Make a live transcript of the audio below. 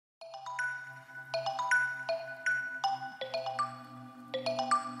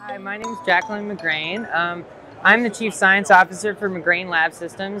Hi, my name is Jacqueline McGrane. I'm the Chief Science Officer for McGrane Lab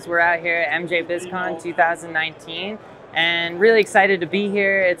Systems. We're out here at MjBizCon 2019 and really excited to be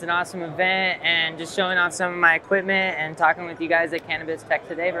here. It's an awesome event and just showing off some of my equipment and talking with you guys at Cannabis Tech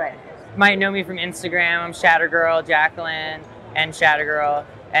today. Right? You might know me from Instagram. I'm Shatter Gurl, Jacqueline, and Shatter Gurl.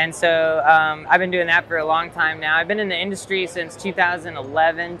 And so I've been doing that for a long time now. I've been in the industry since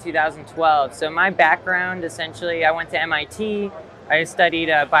 2011, 2012. So my background, essentially, I went to MIT. I studied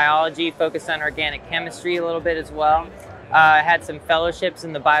biology, focused on organic chemistry a little bit as well. I had some fellowships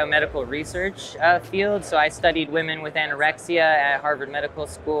in the biomedical research field. So I studied women with anorexia at Harvard Medical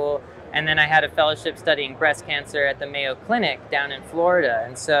School. And then I had a fellowship studying breast cancer at the Mayo Clinic down in Florida.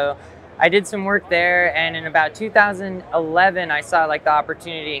 And so I did some work there, and in about 2011, I saw like the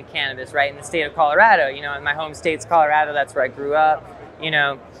opportunity in cannabis, right, in the state of Colorado. You know, in my home state's Colorado, that's where I grew up, you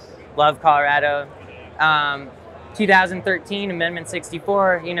know, love Colorado. 2013, Amendment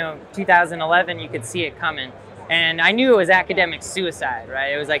 64, you know, 2011, you could see it coming. And I knew it was academic suicide,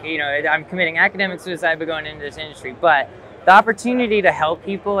 right? It was like, you know, I'm committing academic suicide by going into this industry, but the opportunity to help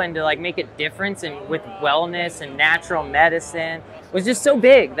people and to like make a difference with wellness and natural medicine was just so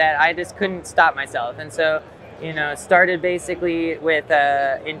big that I just couldn't stop myself. And so, you know, started basically with,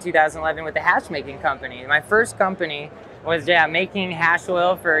 in 2011 with the hash making company. My first company was making hash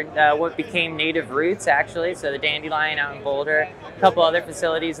oil for what became Native Roots, actually. So the Dandelion out in Boulder, a couple other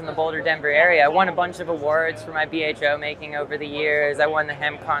facilities in the Boulder, Denver area. I won a bunch of awards for my BHO making over the years. I won the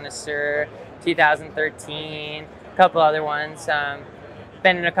Hemp Connoisseur 2013. A couple other ones,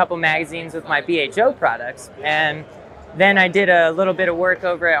 been in a couple magazines with my BHO products. And then I did a little bit of work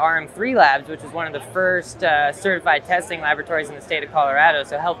over at RM3 Labs, which was one of the first certified testing laboratories in the state of Colorado.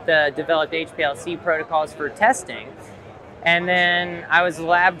 So helped develop HPLC protocols for testing. And then I was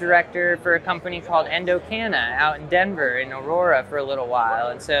lab director for a company called Endocanna out in Denver, in Aurora, for a little while.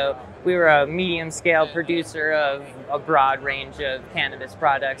 And so we were a medium scale producer of a broad range of cannabis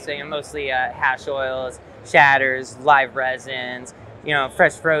products. So, you know, mostly hash oils, shatters, live resins, you know,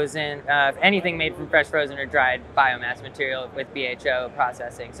 fresh frozen, anything made from fresh frozen or dried biomass material with BHO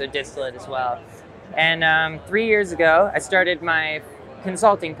processing, so distillate as well. And 3 years ago, I started my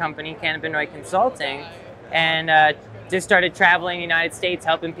consulting company, Cannabinoid Consulting, and just started traveling the United States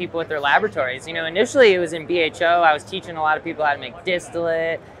helping people with their laboratories. You know, initially it was in BHO. I was teaching a lot of people how to make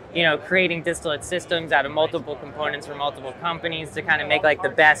distillate, you know, creating distillate systems out of multiple components from multiple companies to kind of make like the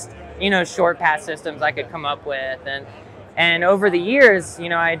best, you know, short pass systems I could come up with. And over the years, you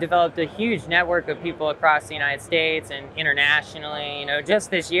know, I developed a huge network of people across the United States and internationally. You know,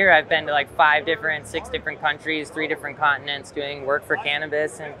 just this year I've been to like 6 different countries, 3 different continents doing work for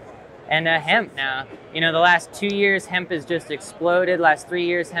cannabis and hemp now. You know, the last 2 years, hemp has just exploded. Last 3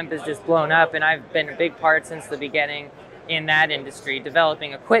 years, hemp has just blown up, and I've been a big part since the beginning in that industry,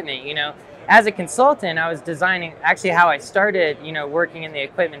 developing equipment. You know, as a consultant, I was designing, actually how I started, you know, working in the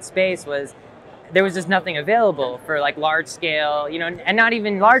equipment space was there was just nothing available for like large scale, you know, and not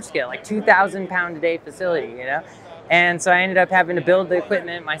even large scale, like 2,000 pound a day facility, you know? And so I ended up having to build the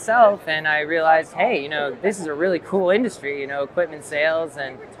equipment myself, and I realized, hey, you know, this is a really cool industry, you know, equipment sales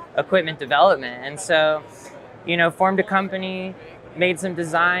and equipment development. And so, you know, formed a company, made some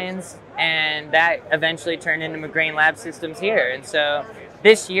designs, and that eventually turned into McGrane Lab Systems here. And so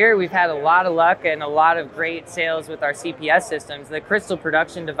this year we've had a lot of luck and a lot of great sales with our CPS systems. The crystal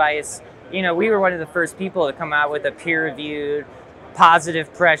production device, you know, we were one of the first people to come out with a peer-reviewed,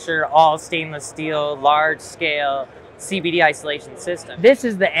 positive pressure, all stainless steel, large scale CBD isolation system. This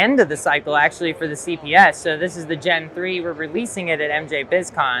is the end of the cycle actually for the CPS. So this is the Gen 3. We're releasing it at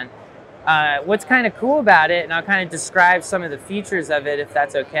MjBizCon. What's kind of cool about it, and I'll kind of describe some of the features of it if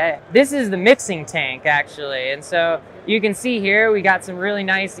that's okay. This is the mixing tank actually. And so you can see here, we got some really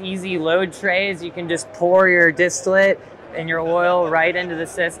nice, easy load trays. You can just pour your distillate and your oil right into the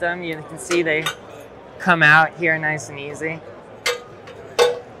system. You can see they come out here nice and easy.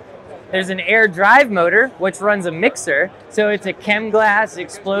 There's an air drive motor, which runs a mixer. So it's a ChemGlass,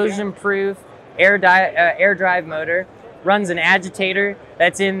 explosion-proof air drive motor. Runs an agitator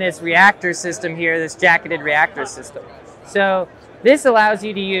that's in this reactor system here, this jacketed reactor system. So this allows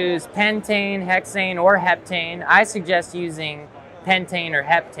you to use pentane, hexane, or heptane. I suggest using pentane or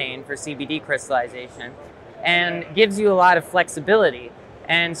heptane for CBD crystallization, and gives you a lot of flexibility.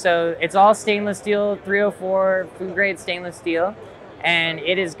 And so it's all stainless steel, 304 food grade stainless steel, and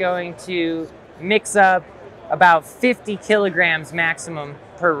it is going to mix up about 50 kilograms maximum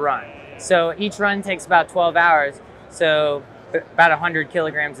per run. So each run takes about 12 hours. So about 100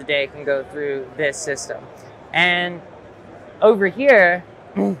 kilograms a day can go through this system. And over here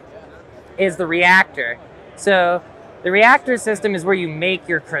is the reactor. So The reactor system is where you make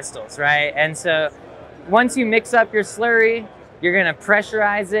your crystals, right? And so once you mix up your slurry, you're gonna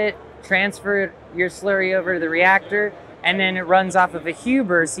pressurize it, transfer your slurry over to the reactor, and then it runs off of a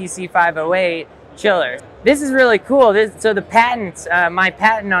Huber CC508 chiller. This is really cool. So the patent, my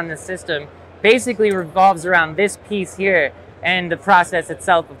patent on this system basically revolves around this piece here and the process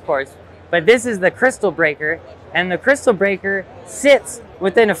itself, of course. But this is the crystal breaker, and the crystal breaker sits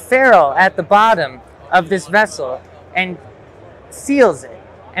within a ferrule at the bottom of this vessel and seals it.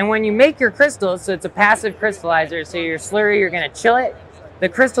 And when you make your crystals, so it's a passive crystallizer, so your slurry, you're gonna chill it, the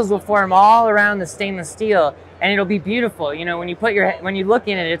crystals will form all around the stainless steel, and it'll be beautiful. You know, when you look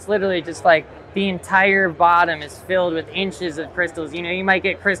in it, it's literally just like the entire bottom is filled with inches of crystals. You know, you might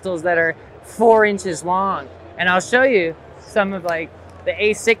get crystals that are 4 inches long. And I'll show you some of like the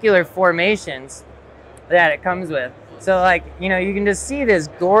acicular formations that it comes with. So like, you know, you can just see this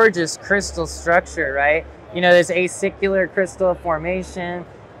gorgeous crystal structure, right? You know, this acicular crystal formation.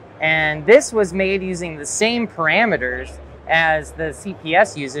 And this was made using the same parameters as the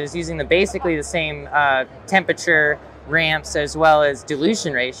CPS uses, using basically the same temperature ramps as well as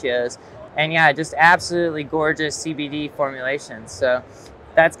dilution ratios. And yeah, just absolutely gorgeous CBD formulations. So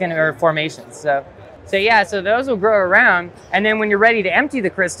that's or formations. So yeah, so those will grow around. And then when you're ready to empty the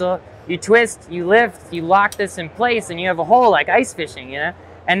crystal, you twist, you lift, you lock this in place, and you have a hole like ice fishing, you know?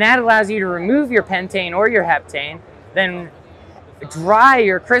 And that allows you to remove your pentane or your heptane, then dry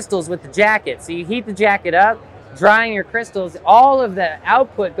your crystals with the jacket. So you heat the jacket up, drying your crystals, all of the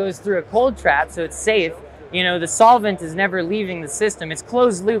output goes through a cold trap, so it's safe. You know, the solvent is never leaving the system. It's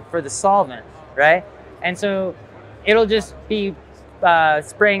closed loop for the solvent, right? And so it'll just be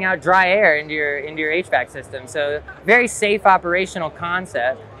spraying out dry air into your HVAC system. So very safe operational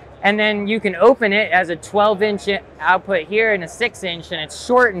concept. And then you can open it as a 12-inch output here and a 6-inch, and it's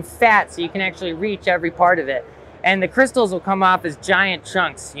short and fat, so you can actually reach every part of it. And the crystals will come off as giant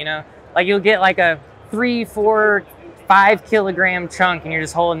chunks, you know? Like you'll get like a 3, 4, 5 kilogram chunk, and you're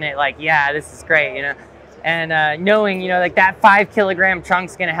just holding it like, yeah, this is great, you know? And knowing, you know, like that 5 kilogram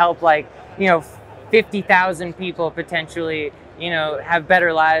chunk's gonna help like, you know, 50,000 people potentially, you know, have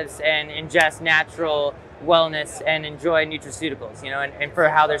better lives and ingest natural wellness and enjoy nutraceuticals, you know, and for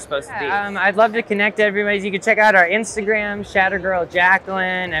how they're supposed to be. I'd love to connect everybody. You can check out our Instagram, Shatter Gurl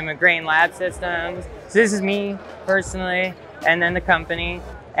Jacqueline and McGrane Lab Systems. So this is me personally, and then the company.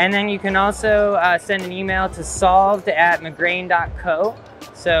 And then you can also send an email to solved@mcgrane.co.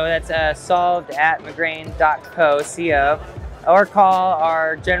 So that's solved@mcgrane.co, or call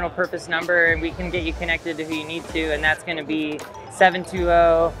our general purpose number and we can get you connected to who you need to, and that's gonna be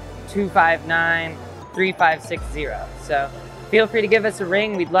 720-259-3560. So feel free to give us a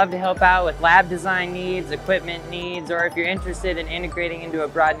ring. We'd love to help out with lab design needs, equipment needs, or if you're interested in integrating into a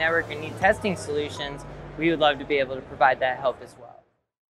broad network and need testing solutions, we would love to be able to provide that help as well.